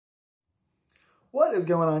What is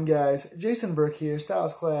going on, guys? Jason Burke here,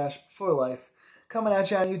 Styles Clash for Life. Coming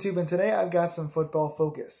at you on YouTube, and today I've got some football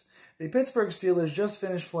focus. The Pittsburgh Steelers just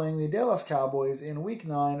finished playing the Dallas Cowboys in Week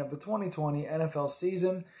 9 of the 2020 NFL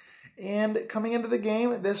season. And coming into the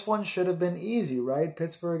game, this one should have been easy, right?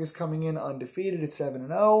 Pittsburgh is coming in undefeated at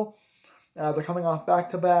 7-0. They're coming off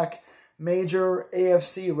back-to-back major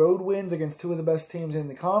AFC road wins against two of the best teams in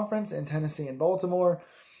the conference, in Tennessee and Baltimore.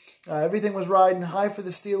 Everything was riding high for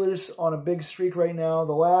the Steelers on a big streak right now,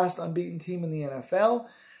 the last unbeaten team in the NFL.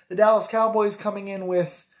 The Dallas Cowboys coming in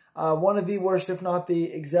with one of the worst, if not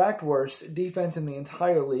the exact worst, defense in the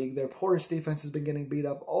entire league. Their poorest defense has been getting beat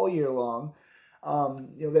up all year long.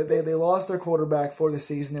 They lost their quarterback for the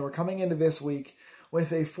season. They were coming into this week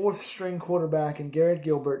with a fourth-string quarterback in Garrett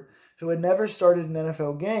Gilbert, who had never started an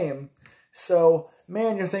NFL game. So,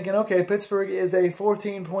 man, you're thinking, okay, Pittsburgh is a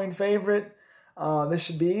 14-point favorite. This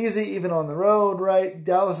should be easy, even on the road, right?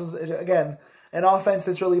 Dallas is, again, an offense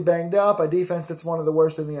that's really banged up, a defense that's one of the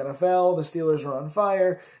worst in the NFL. The Steelers are on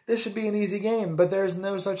fire. This should be an easy game, but there's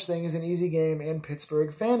no such thing as an easy game in Pittsburgh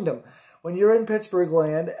fandom. When you're in Pittsburgh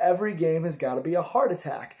land, every game has got to be a heart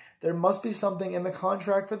attack. There must be something in the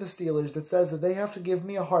contract for the Steelers that says that they have to give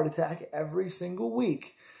me a heart attack every single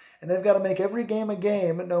week. And they've got to make every game a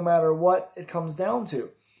game, no matter what it comes down to.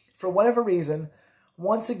 For whatever reason,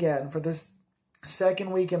 once again, for this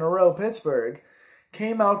second week in a row, Pittsburgh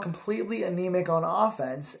came out completely anemic on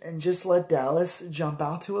offense and just let Dallas jump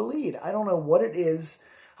out to a lead. I don't know what it is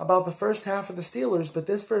about the first half of the Steelers, but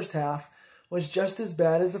this first half was just as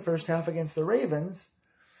bad as the first half against the Ravens.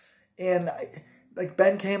 And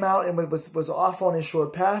Ben came out and was off on his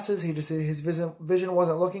short passes. His vision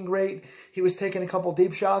wasn't looking great. He was taking a couple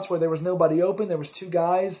deep shots where there was nobody open. There was two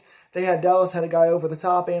guys. Dallas had a guy over the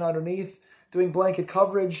top and underneath doing blanket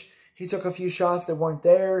coverage. He took a few shots that weren't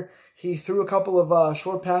there. He threw a couple of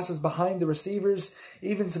short passes behind the receivers.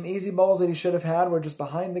 Even some easy balls that he should have had were just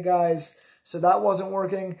behind the guys. So that wasn't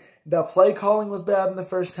working. The play calling was bad in the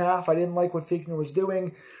first half. I didn't like what Fichtner was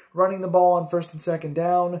doing. Running the ball on first and second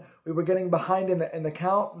down. We were getting behind in the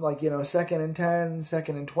count, second and 10,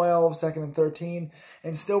 second and 12, second and 13,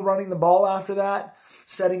 and still running the ball after that,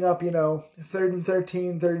 setting up, third and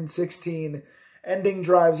 13, third and 16, ending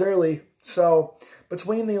drives early. So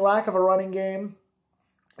between the lack of a running game,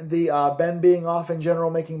 the Ben being off in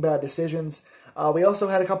general, making bad decisions, we also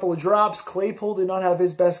had a couple of drops. Claypool did not have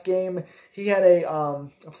his best game. He had a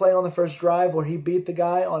play on the first drive where he beat the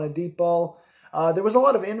guy on a deep ball. There was a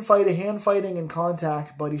lot of infighting, hand fighting, and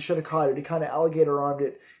contact, but he should have caught it. He kind of alligator-armed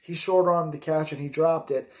it. He short-armed the catch, and he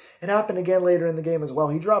dropped it. It happened again later in the game as well.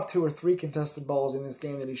 He dropped 2 or 3 contested balls in this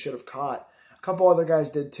game that he should have caught. A couple other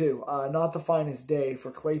guys did too. Not the finest day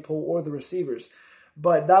for Claypool or the receivers.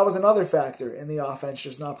 But that was another factor in the offense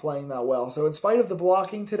just not playing that well. So in spite of the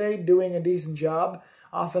blocking today doing a decent job,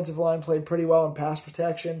 offensive line played pretty well in pass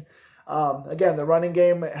protection. Again, the running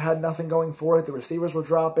game had nothing going for it. The receivers were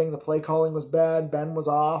dropping. The play calling was bad. Ben was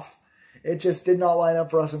off. It just did not line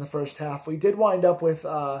up for us in the first half. We did wind up with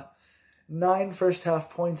 9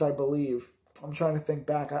 first-half points, I believe. I'm trying to think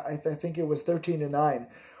back. I think it was 13-9.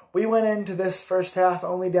 We went into this first half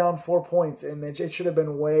only down 4 points, and it should have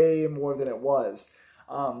been way more than it was.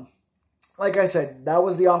 Like I said, that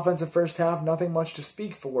was the offensive first half, nothing much to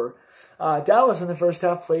speak for. Dallas in the first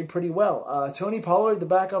half played pretty well. Tony Pollard, the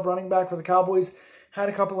backup running back for the Cowboys, had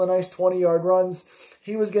a couple of nice 20-yard runs.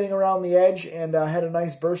 He was getting around the edge and had a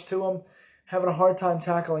nice burst to him, having a hard time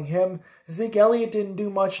tackling him. Zeke Elliott didn't do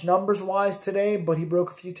much numbers-wise today, but he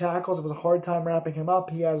broke a few tackles. It was a hard time wrapping him up.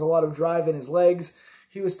 He has a lot of drive in his legs.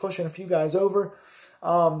 He was pushing a few guys over.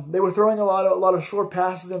 They were throwing a lot of short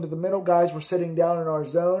passes into the middle. Guys were sitting down in our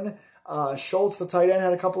zone. Schultz, the tight end,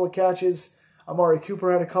 had a couple of catches. Amari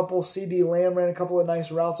Cooper had a couple. C.D. Lamb ran a couple of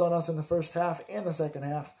nice routes on us in the first half and the second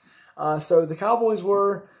half. So the Cowboys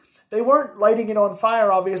weren't lighting it on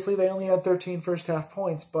fire, obviously. They only had 13 first-half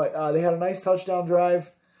points, but they had a nice touchdown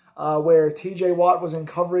drive where T.J. Watt was in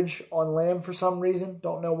coverage on Lamb for some reason.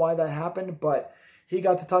 Don't know why that happened, but he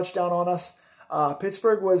got the touchdown on us.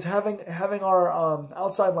 Pittsburgh was having our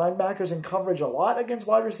outside linebackers in coverage a lot against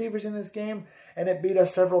wide receivers in this game, and it beat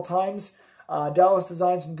us several times. Dallas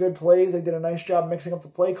designed some good plays. They did a nice job mixing up the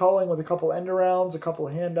play calling with a couple end arounds, a couple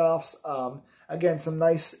of handoffs. Again, some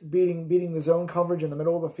nice beating the zone coverage in the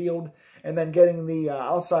middle of the field, and then getting the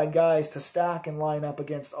outside guys to stack and line up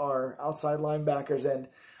against our outside linebackers. And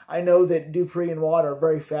I know that Dupree and Watt are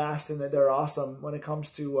very fast and that they're awesome when it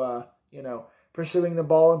comes to pursuing the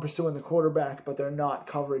ball and pursuing the quarterback, but they're not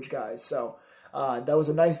coverage guys. So that was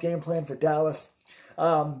a nice game plan for Dallas.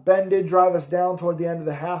 Ben did drive us down toward the end of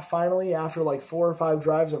the half finally. After like 4 or 5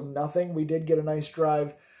 drives of nothing, we did get a nice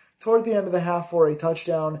drive toward the end of the half for a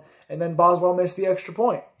touchdown, and then Boswell missed the extra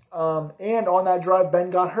point. And on that drive, Ben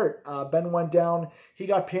got hurt. Ben went down. He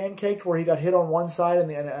got pancaked where he got hit on one side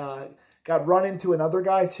and got run into another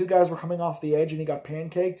guy. Two guys were coming off the edge, and he got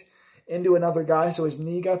pancaked into another guy, so his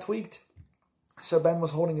knee got tweaked. So Ben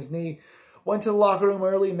was holding his knee. Went to the locker room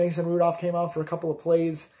early. Mason Rudolph came out for a couple of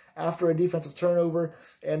plays after a defensive turnover,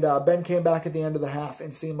 and Ben came back at the end of the half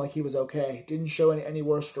and seemed like he was okay. Didn't show any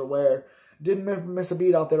worse for wear. Didn't miss a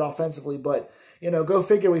beat out there offensively, but, go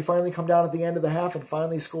figure, we finally come down at the end of the half and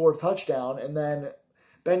finally score a touchdown, and then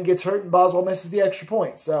Ben gets hurt and Boswell misses the extra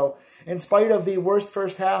point. So, in spite of the worst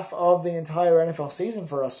first half of the entire NFL season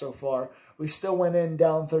for us so far, we still went in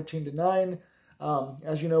down 13-9,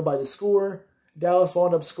 as you know by the score. Dallas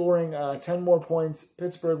wound up scoring 10 more points.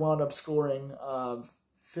 Pittsburgh wound up scoring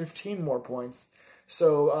 15 more points.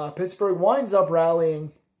 So Pittsburgh winds up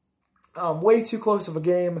rallying. Way too close of a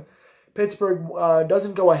game. Pittsburgh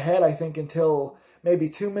doesn't go ahead, I think, until maybe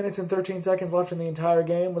 2 minutes and 13 seconds left in the entire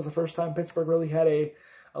game. Was the first time Pittsburgh really had a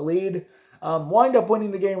lead. Wind up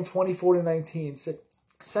winning the game 24-19.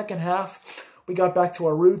 Second half, we got back to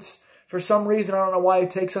our roots. For some reason, I don't know why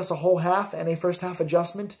it takes us a whole half and a first half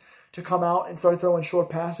adjustment to come out and start throwing short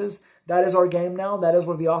passes. That is our game now. That is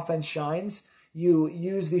where the offense shines. You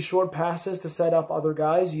use these short passes to set up other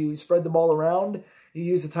guys. You spread the ball around. You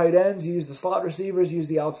use the tight ends. You use the slot receivers. You use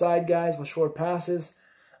the outside guys with short passes.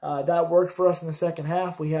 That worked for us in the second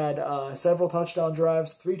half. We had several touchdown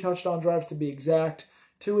drives, 3 touchdown drives to be exact,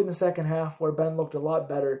 2 in the second half where Ben looked a lot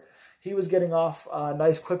better. He was getting off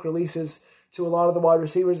nice quick releases to a lot of the wide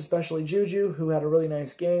receivers, especially Juju, who had a really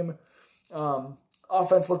nice game.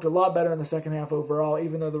 Offense looked a lot better in the second half overall,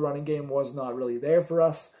 even though the running game was not really there for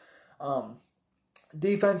us.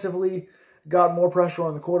 Defensively, got more pressure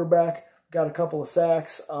on the quarterback, got a couple of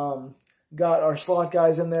sacks, got our slot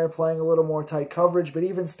guys in there playing a little more tight coverage, but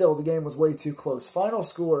even still, the game was way too close. Final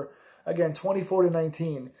score, again,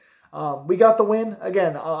 24-19. We got the win.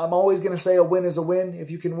 Again, I'm always going to say a win is a win. If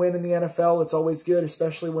you can win in the NFL, it's always good,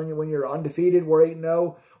 especially when you're undefeated. We're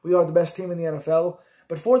 8-0. We are the best team in the NFL.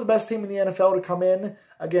 But for the best team in the NFL to come in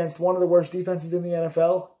against one of the worst defenses in the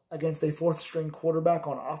NFL, against a fourth-string quarterback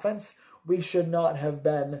on offense, we should not have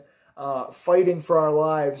been fighting for our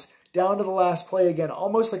lives down to the last play again,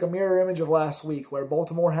 almost like a mirror image of last week where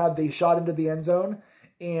Baltimore had the shot into the end zone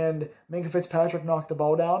and Minkah Fitzpatrick knocked the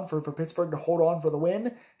ball down for Pittsburgh to hold on for the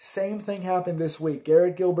win. Same thing happened this week.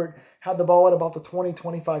 Garrett Gilbert had the ball at about the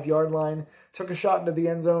 20-25-yard line, took a shot into the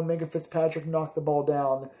end zone. Minkah Fitzpatrick knocked the ball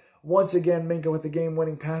down. Once again, Minkah with the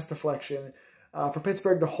game-winning pass deflection for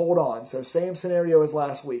Pittsburgh to hold on. So same scenario as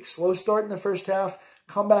last week. Slow start in the first half,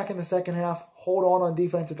 come back in the second half, hold on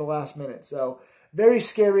defense at the last minute. So very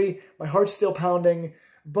scary. My heart's still pounding.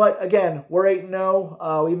 But again, we're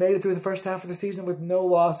 8-0. We made it through the first half of the season with no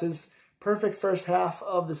losses. Perfect first half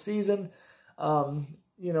of the season. Holding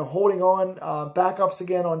on. Backups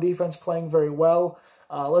again on defense playing very well.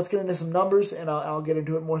 Let's get into some numbers, and I'll get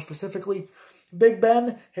into it more specifically. Big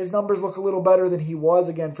Ben, his numbers look a little better than he was.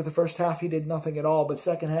 Again, for the first half, he did nothing at all. But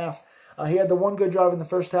second half, he had the one good drive in the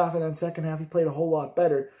first half, and then second half, he played a whole lot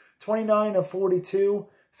better. 29 of 42,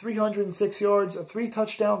 306 yards, 3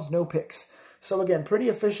 touchdowns, no picks. So again, pretty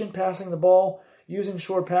efficient passing the ball, using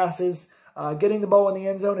short passes, getting the ball in the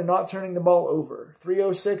end zone and not turning the ball over.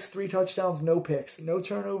 306, 3 touchdowns, no picks. No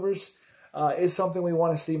turnovers is something we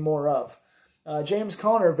want to see more of. James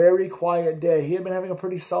Conner, very quiet day. He had been having a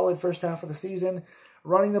pretty solid first half of the season.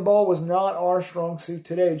 Running the ball was not our strong suit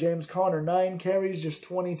today. James Conner, 9 carries, just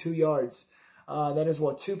 22 yards. That is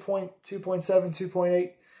what, 2.7,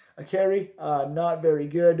 2.8 a carry? Not very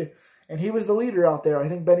good. And he was the leader out there. I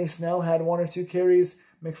think Benny Snell had 1 or 2 carries.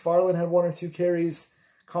 McFarland had 1 or 2 carries.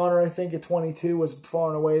 Conner, I think, at 22 was far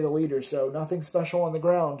and away the leader. So nothing special on the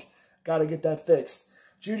ground. Got to get that fixed.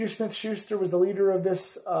 Juju Smith-Schuster was the leader of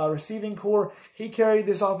this receiving core. He carried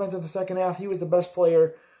this offense in the second half. He was the best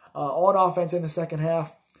player on offense in the second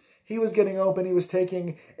half. He was getting open. He was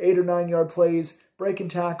taking 8 or 9 yard plays, breaking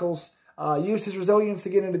tackles, used his resilience to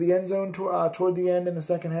get into the end zone toward the end in the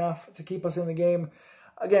second half to keep us in the game.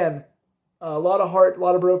 Again, a lot of heart, a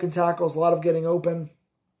lot of broken tackles, a lot of getting open,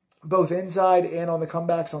 both inside and on the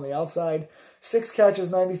comebacks on the outside. 6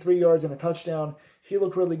 catches, 93 yards, and a touchdown. He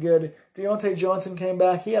looked really good. Deontay Johnson came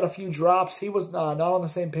back. He had a few drops. He was not on the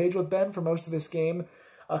same page with Ben for most of this game.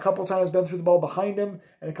 A couple times Ben threw the ball behind him,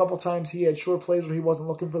 and a couple times he had short plays where he wasn't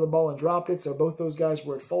looking for the ball and dropped it, so both those guys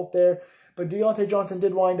were at fault there. But Deontay Johnson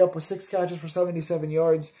did wind up with 6 catches for 77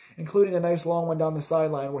 yards, including a nice long one down the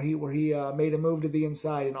sideline where he made a move to the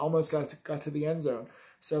inside and almost got to the end zone.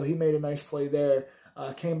 So he made a nice play there.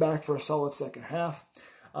 Came back for a solid second half.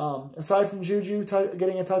 Aside from Juju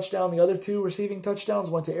getting a touchdown, the other 2 receiving touchdowns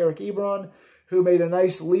went to Eric Ebron, who made a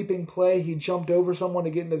nice leaping play. He jumped over someone to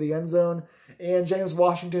get into the end zone. And James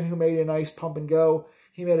Washington, who made a nice pump and go.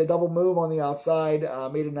 He made a double move on the outside,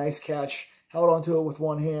 made a nice catch, held onto it with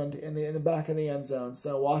one hand in the back of the end zone.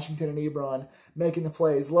 So Washington and Ebron making the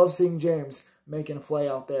plays. Love seeing James making a play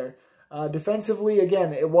out there. Defensively,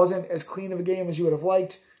 again, it wasn't as clean of a game as you would have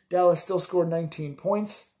liked. Dallas still scored 19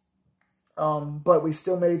 points, but we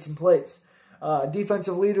still made some plays.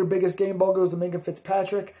 Defensive leader, biggest game ball goes to Minkah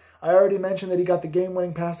Fitzpatrick. I already mentioned that he got the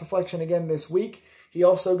game-winning pass deflection again this week. He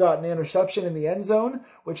also got an interception in the end zone,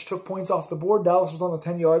 which took points off the board. Dallas was on the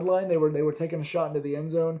 10-yard line. They were taking a shot into the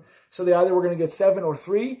end zone. So they either were going to get 7 or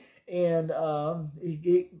 3, and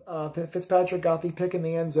Fitzpatrick got the pick in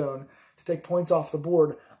the end zone to take points off the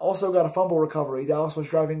board. Also got a fumble recovery. Dallas was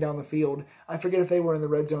driving down the field. I forget if they were in the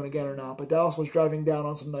red zone again or not, but Dallas was driving down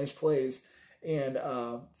on some nice plays, and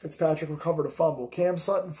Fitzpatrick recovered a fumble. Cam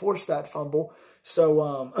Sutton forced that fumble.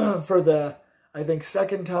 So for the, I think,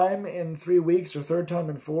 second time in 3 weeks or third time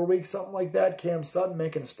in 4 weeks, something like that, Cam Sutton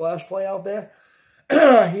making a splash play out there.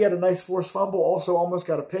 He had a nice forced fumble, also almost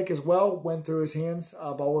got a pick as well, went through his hands,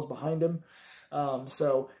 ball was behind him.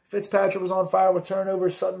 So Fitzpatrick was on fire with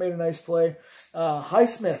turnovers. Sutton made a nice play.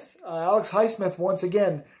 Highsmith, Alex Highsmith, once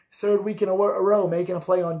again, 3rd week in a row making a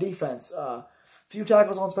play on defense. Few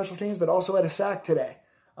tackles on special teams, but also had a sack today.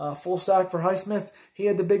 Full sack for Highsmith. He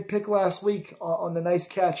had the big pick last week on the nice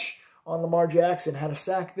catch on Lamar Jackson. Had a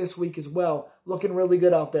sack this week as well. Looking really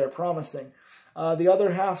good out there, promising. The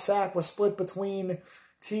other half sack was split between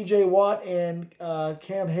TJ Watt and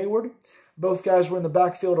Cam Hayward. Both guys were in the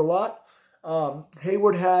backfield a lot.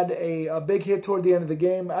 Hayward had a big hit toward the end of the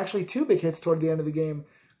game. Actually, 2 big hits toward the end of the game,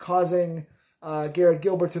 causing Garrett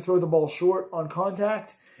Gilbert to throw the ball short on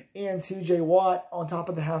contact. And TJ Watt, on top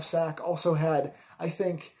of the half sack, also had, I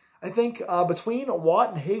think between Watt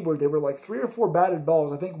and Hayward, there were like 3 or 4 batted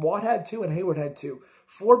balls. I think Watt had 2 and Hayward had 2.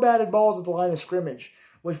 4 batted balls at the line of scrimmage,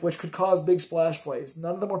 which could cause big splash plays.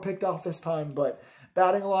 None of them were picked off this time, but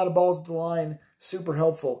batting a lot of balls at the line, super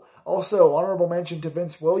helpful. Also, honorable mention to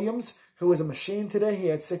Vince Williams, who was a machine today. He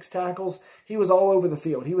had 6 tackles. He was all over the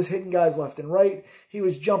field. He was hitting guys left and right. He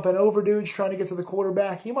was jumping over dudes trying to get to the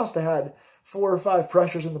quarterback. He must have had 4 or 5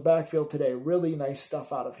 pressures in the backfield today. Really nice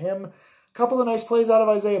stuff out of him. A couple of nice plays out of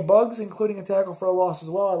Isaiah Buggs, including a tackle for a loss as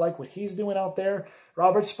well. I like what he's doing out there.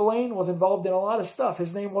 Robert Spillane was involved in a lot of stuff.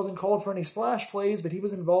 His name wasn't called for any splash plays, but he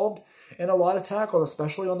was involved in a lot of tackles,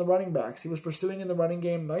 especially on the running backs. He was pursuing in the running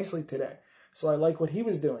game nicely today. So I like what he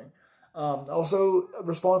was doing. Also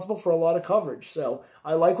responsible for a lot of coverage. So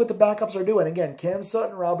I like what the backups are doing. Again, Cam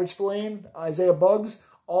Sutton, Robert Spillane, Isaiah Buggs,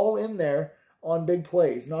 all in there on big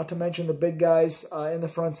plays. Not to mention the big guys in the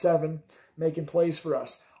front 7 making plays for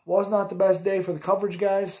us. Was not the best day for the coverage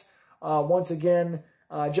guys. Once again,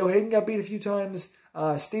 Joe Hayden got beat a few times.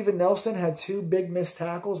 Steven Nelson had 2 big missed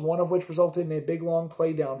tackles, one of which resulted in a big long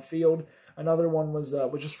play downfield. Another one was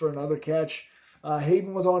just for another catch.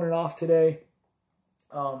 Hayden was on and off today.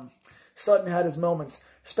 Sutton had his moments.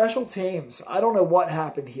 Special teams, I don't know what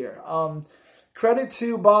happened here. Credit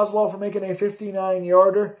to Boswell for making a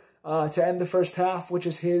 59-yarder to end the first half, which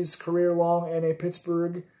is his career long and a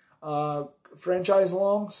Pittsburgh franchise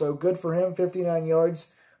long. So good for him, 59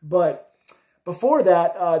 yards. But before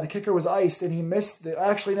that, the kicker was iced and he missed.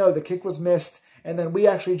 Actually, no, the kick was missed, and then we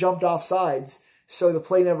actually jumped off sides. So the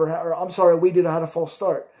play never had, or I'm sorry, we didn't have a false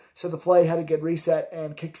start. So the play had to get reset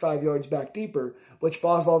and kicked 5 yards back deeper, which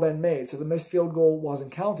Boswell then made. So the missed field goal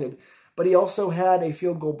wasn't counted. But he also had a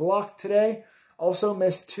field goal blocked today. Also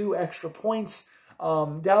missed 2 extra points.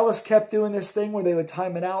 Dallas kept doing this thing where they would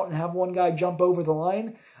time it out and have one guy jump over the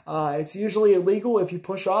line. It's usually illegal if you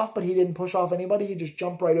push off, but he didn't push off anybody. He just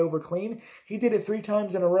jumped right over clean. He did it 3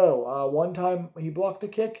 times in a row. One time he blocked the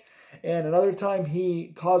kick, and another time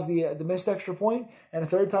he caused the missed extra point, and a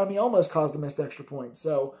third time he almost caused the missed extra point.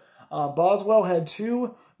 So Boswell had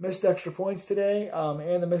 2 missed extra points today,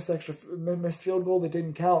 and the missed field goal that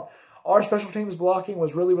didn't count. Our special teams blocking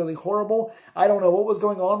was really, really horrible. I don't know what was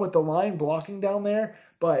going on with the line blocking down there,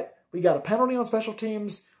 but we got a penalty on special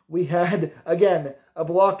teams. We had, again, a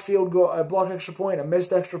blocked field goal, a blocked extra point, a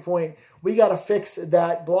missed extra point. We got to fix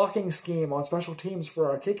that blocking scheme on special teams for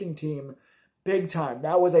our kicking team big time.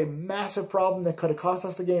 That was a massive problem that could have cost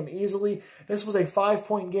us the game easily. This was a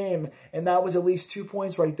 5-point game, and that was at least 2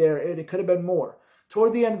 points right there. It could have been more.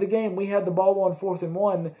 Toward the end of the game, we had the ball on 4th and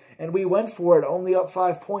 1, and we went for it only up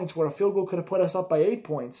 5 points, where a field goal could have put us up by 8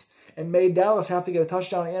 points and made Dallas have to get a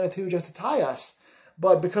touchdown and a 2 just to tie us.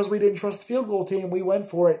 But because we didn't trust the field goal team, we went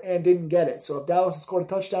for it and didn't get it. So if Dallas had scored a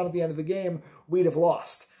touchdown at the end of the game, we'd have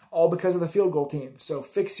lost. all because of the field goal team. So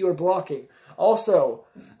fix your blocking. Also,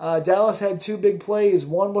 Dallas had 2 big plays.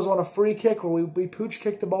 One was on a free kick where we pooch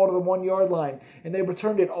kicked the ball to the 1-yard line, and they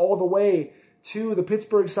returned it all the way to the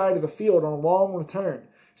Pittsburgh side of the field on a long return.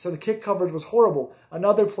 So the kick coverage was horrible.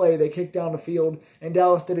 Another play, they kicked down the field, and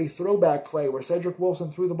Dallas did a throwback play where Cedric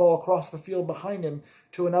Wilson threw the ball across the field behind him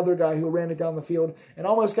to another guy who ran it down the field and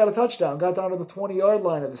almost got a touchdown, got down to the 20-yard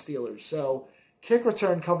line of the Steelers. So kick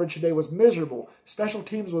return coverage today was miserable. Special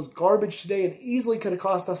teams was garbage today and easily could have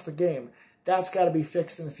cost us the game. That's got to be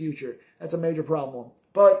fixed in the future. That's a major problem.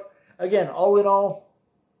 But, again, all in all,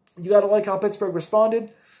 you got to like how Pittsburgh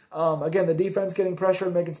responded. Again, the defense getting pressure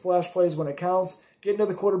and making splash plays when it counts. Getting to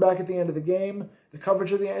the quarterback at the end of the game. The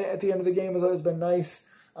coverage at the end of the game has been nice.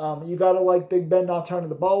 You got to like Big Ben not turning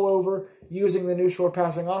the ball over, using the new short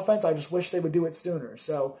passing offense. I just wish they would do it sooner.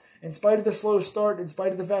 So, in spite of the slow start, in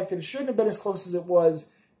spite of the fact that it shouldn't have been as close as it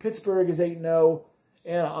was, Pittsburgh is 8-0,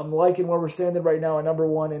 and I'm liking where we're standing right now at number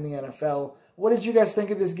 1 in the NFL. What did you guys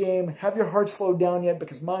think of this game? Have your heart slowed down yet?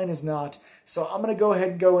 Because mine is not. So I'm going to go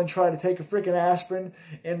ahead and try to take a freaking aspirin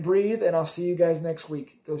and breathe, and I'll see you guys next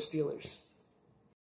week. Go Steelers.